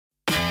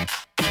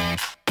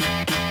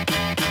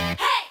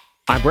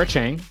I'm Brett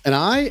Chang. And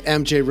I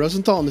am Jay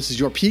Rosenthal, and this is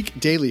your Peak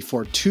Daily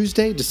for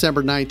Tuesday,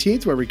 December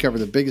 19th, where we cover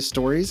the biggest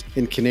stories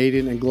in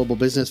Canadian and global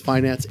business,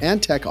 finance,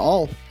 and tech,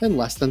 all in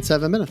less than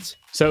 7 minutes.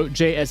 So,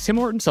 Jay, as Tim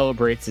Hortons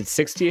celebrates its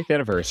 60th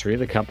anniversary,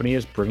 the company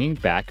is bringing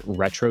back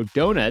retro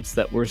donuts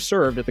that were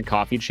served at the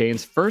coffee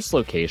chain's first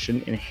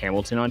location in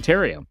Hamilton,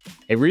 Ontario.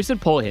 A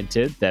recent poll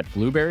hinted that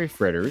blueberry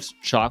fritters,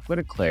 chocolate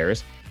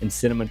eclairs, and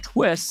cinnamon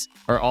twists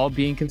are all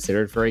being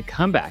considered for a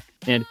comeback.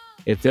 And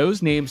if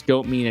those names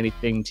don't mean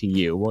anything to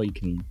you, well, you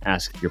can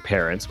ask your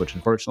parents, which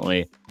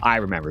unfortunately I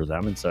remember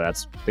them, and so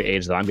that's the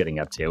age that I'm getting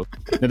up to.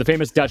 Now, the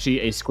famous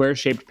Dutchie, a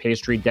square-shaped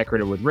pastry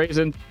decorated with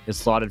raisin, is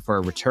slotted for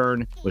a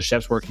return, with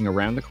chefs working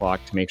around the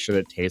clock to make sure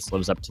that taste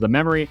lives up to the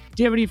memory.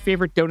 Do you have any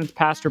favorite donuts,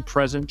 past or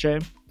present, Jay?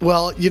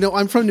 Well,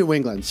 I'm from New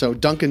England, so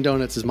Dunkin'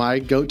 Donuts is my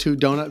go-to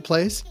donut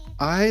place.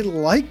 I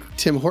like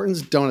Tim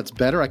Hortons donuts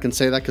better. I can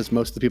say that because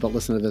most of the people that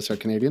listen to this are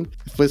Canadian.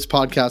 If this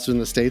podcast was in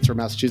the States or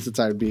Massachusetts,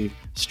 I would be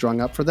strung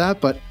up for that.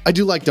 But I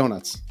do like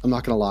donuts. I'm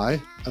not going to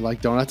lie. I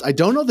like donuts. I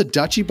don't know the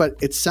Dutchie, but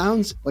it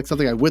sounds like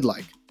something I would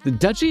like. The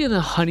Dutchie and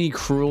the Honey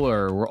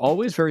Cruller were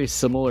always very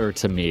similar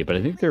to me, but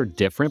I think they're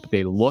different, but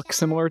they look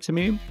similar to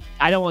me.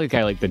 I don't think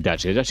I like the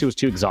Dutchie. The Dutchie was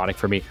too exotic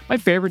for me. My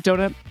favorite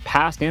donut,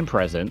 past and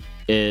present,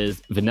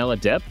 is vanilla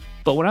dip.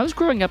 But when I was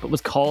growing up, it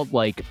was called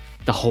like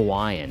the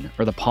Hawaiian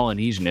or the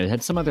Polynesian. It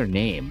had some other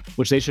name,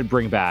 which they should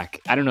bring back.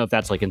 I don't know if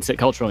that's like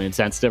culturally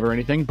insensitive or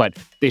anything, but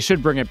they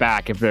should bring it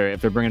back if they're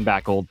bringing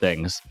back old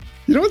things.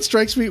 You know what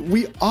strikes me?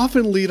 We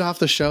often lead off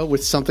the show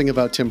with something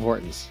about Tim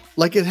Hortons.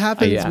 Like it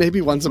happens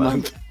maybe once a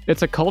month.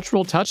 It's a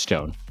cultural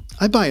touchstone.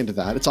 I buy into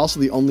that. It's also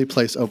the only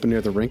place open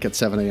near the rink at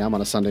 7 a.m.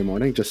 on a Sunday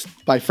morning. Just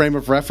by frame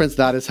of reference,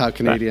 that is how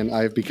Canadian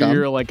I've become.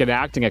 You're like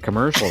enacting a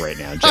commercial right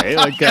now, Jay.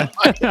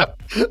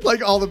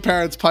 Like all the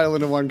parents pile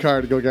into one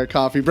car to go get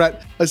coffee.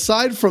 Brett,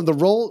 aside from the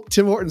role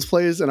Tim Hortons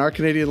plays in our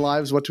Canadian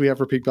lives, what do we have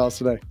for Peak Bells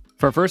today?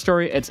 For our first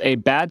story, it's a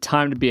bad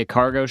time to be a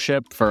cargo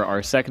ship. For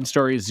our second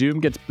story,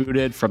 Zoom gets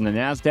booted from the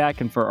Nasdaq.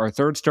 And for our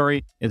third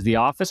story, is the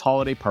office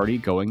holiday party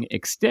going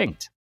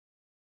extinct?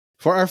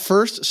 For our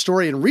first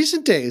story, in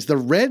recent days, the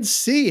Red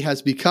Sea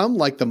has become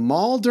like the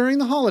mall during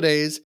the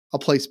holidays, a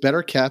place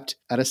better kept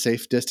at a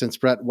safe distance.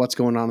 Brett, what's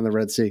going on in the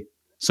Red Sea?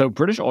 So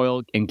British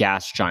oil and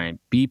gas giant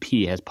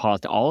BP has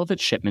paused all of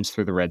its shipments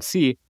through the Red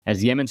Sea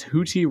as Yemen's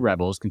Houthi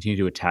rebels continue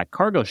to attack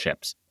cargo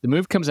ships. The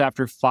move comes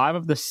after 5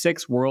 of the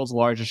 6 world's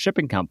largest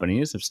shipping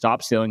companies have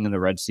stopped sailing in the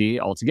Red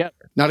Sea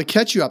altogether. Now, to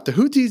catch you up, the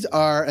Houthis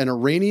are an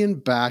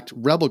Iranian-backed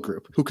rebel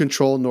group who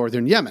control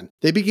northern Yemen.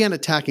 They began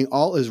attacking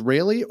all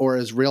Israeli or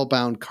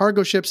Israel-bound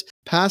cargo ships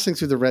passing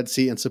through the Red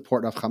Sea in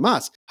support of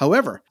Hamas.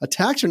 However,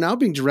 attacks are now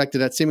being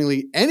directed at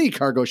seemingly any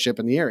cargo ship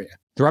in the area.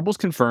 The rebels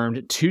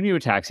confirmed 2 new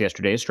attacks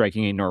yesterday,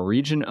 striking a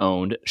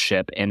Norwegian-owned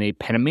ship and a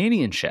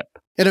Panamanian ship.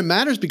 And it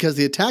matters because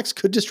the attacks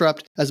could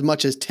disrupt as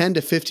much as 10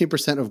 to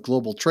 15% of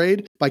global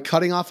trade by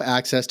cutting off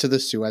access to the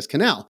Suez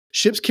Canal.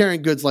 Ships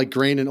carrying goods like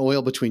grain and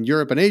oil between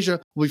Europe and Asia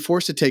will be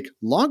forced to take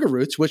longer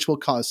routes, which will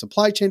cause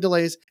supply chain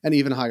delays and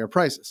even higher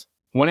prices.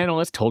 One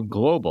analyst told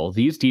Global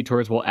these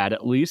detours will add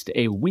at least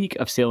a week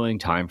of sailing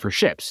time for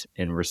ships.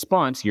 In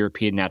response,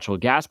 European natural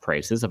gas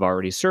prices have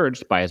already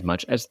surged by as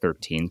much as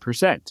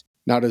 13%.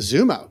 Now to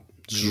zoom out.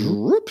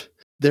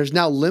 There's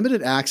now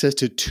limited access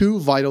to 2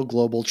 vital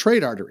global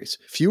trade arteries.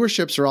 Fewer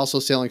ships are also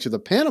sailing through the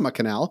Panama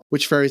Canal,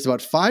 which ferries about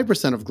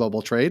 5% of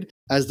global trade,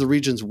 as the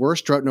region's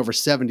worst drought in over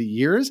 70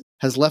 years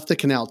has left the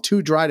canal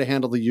too dry to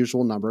handle the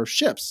usual number of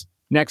ships.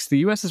 Next, the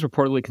U.S. is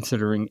reportedly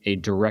considering a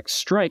direct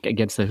strike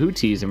against the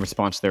Houthis in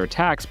response to their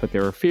attacks, but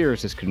there are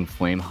fears this could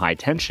inflame high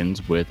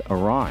tensions with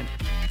Iran.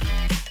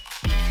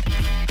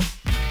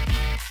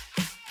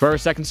 For our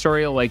second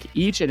story, like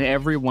each and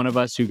every one of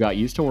us who got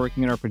used to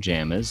working in our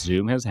pajamas,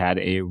 Zoom has had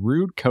a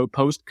rude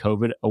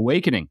post-COVID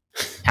awakening.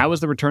 How has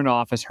the return to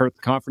office hurt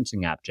the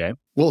conferencing app, Jay?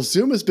 Well,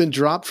 Zoom has been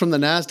dropped from the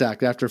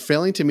Nasdaq after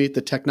failing to meet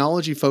the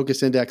Technology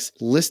Focus Index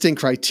listing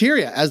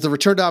criteria. As the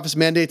return to office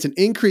mandates an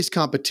increased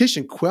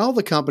competition quell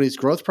the company's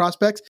growth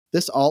prospects,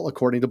 this all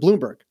according to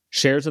Bloomberg.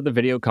 Shares of the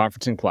video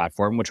conferencing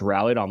platform, which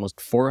rallied almost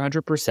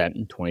 400%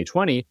 in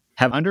 2020,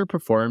 have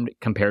underperformed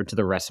compared to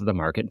the rest of the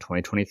market in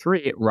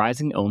 2023,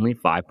 rising only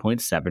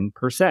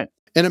 5.7%.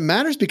 And it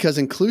matters because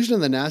inclusion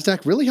in the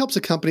Nasdaq really helps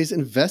a company's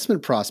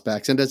investment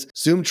prospects. And as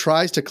Zoom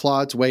tries to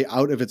claw its way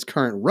out of its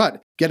current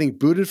rut, getting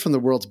booted from the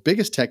world's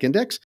biggest tech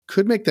index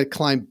could make the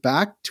climb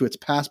back to its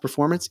past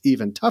performance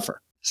even tougher.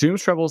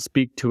 Zoom's troubles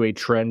speak to a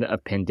trend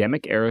of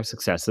pandemic-era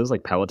successes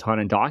like Peloton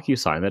and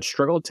DocuSign that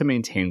struggled to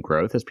maintain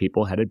growth as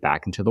people headed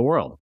back into the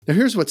world. Now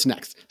here's what's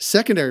next.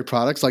 Secondary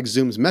products like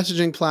Zoom's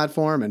messaging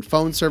platform and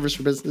phone service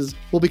for businesses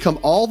will become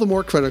all the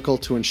more critical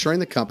to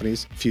ensuring the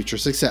company's future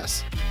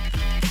success.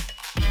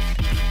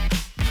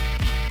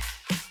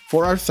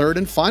 For our third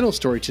and final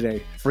story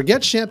today,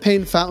 forget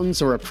champagne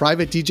fountains or a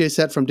private DJ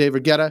set from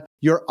David Guetta.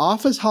 Your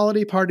office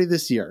holiday party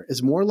this year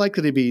is more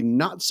likely to be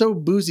not so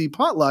boozy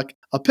potluck,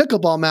 a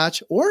pickleball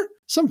match, or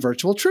some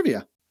virtual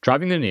trivia.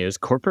 Driving the news,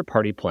 corporate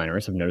party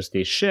planners have noticed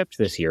a shift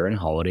this year in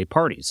holiday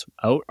parties.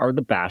 Out are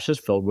the bashes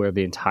filled where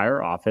the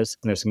entire office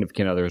and their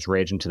significant others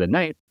rage into the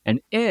night,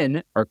 and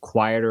in are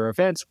quieter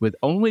events with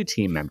only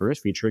team members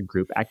featuring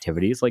group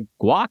activities like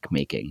guac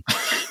making.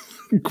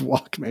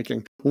 Guac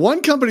making.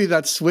 One company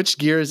that switched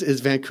gears is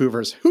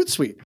Vancouver's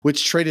Hootsuite,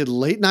 which traded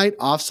late-night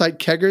offsite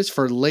keggers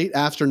for late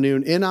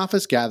afternoon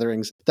in-office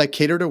gatherings that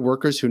cater to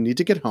workers who need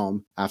to get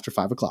home after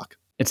 5 o'clock.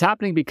 It's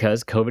happening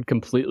because COVID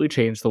completely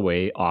changed the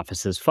way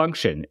offices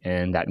function,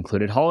 and that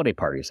included holiday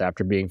parties.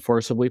 After being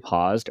forcibly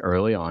paused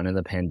early on in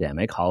the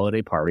pandemic,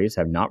 holiday parties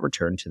have not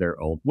returned to their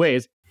old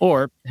ways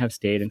or have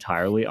stayed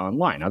entirely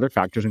online. Other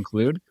factors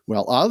include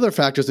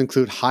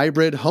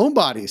hybrid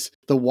homebodies.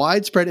 The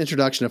widespread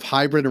introduction of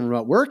hybrid and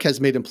remote work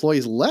has made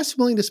employees less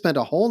willing to spend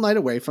a whole night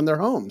away from their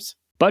homes.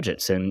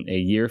 Budgets. In a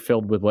year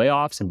filled with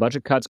layoffs and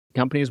budget cuts,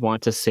 companies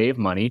want to save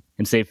money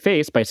and save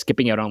face by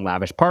skipping out on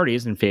lavish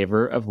parties in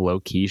favor of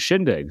low-key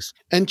shindigs.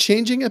 And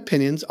changing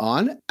opinions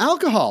on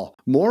alcohol.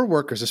 More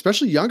workers,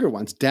 especially younger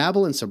ones,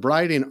 dabble in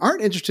sobriety and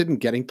aren't interested in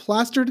getting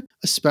plastered,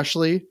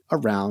 especially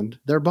around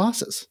their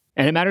bosses.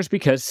 And it matters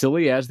because,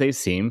 silly as they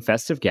seem,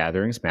 festive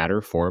gatherings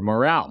matter for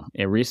morale.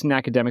 A recent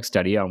academic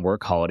study on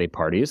work holiday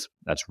parties,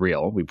 that's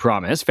real, we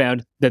promise,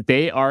 found that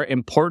they are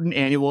important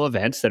annual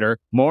events that are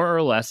more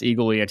or less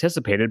eagerly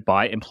anticipated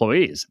by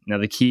employees. Now,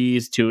 the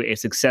keys to a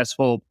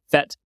successful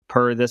fete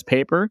per this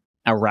paper: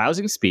 a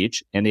rousing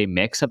speech and a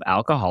mix of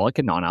alcoholic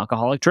and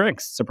non-alcoholic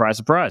drinks. Surprise,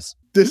 surprise.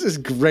 This is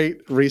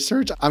great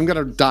research. I'm going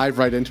to dive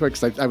right into it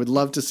because I would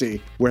love to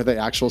see where they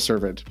actually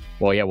serve it.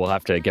 Well, yeah, we'll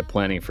have to get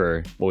planning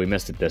for, we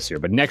missed it this year,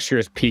 but next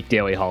year's peak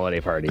daily holiday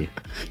party.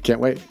 Can't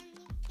wait.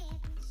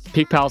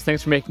 Peak Pals,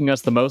 thanks for making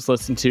us the most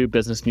listened to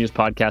business news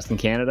podcast in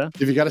Canada.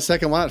 If you got a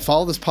second, why not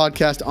follow this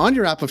podcast on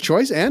your app of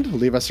choice and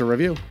leave us a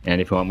review. And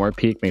if you want more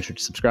Peak, make sure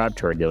to subscribe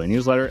to our daily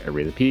newsletter at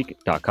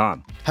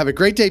readthepeak.com. Have a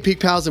great day,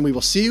 Peak Pals, and we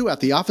will see you at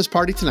the office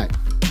party tonight.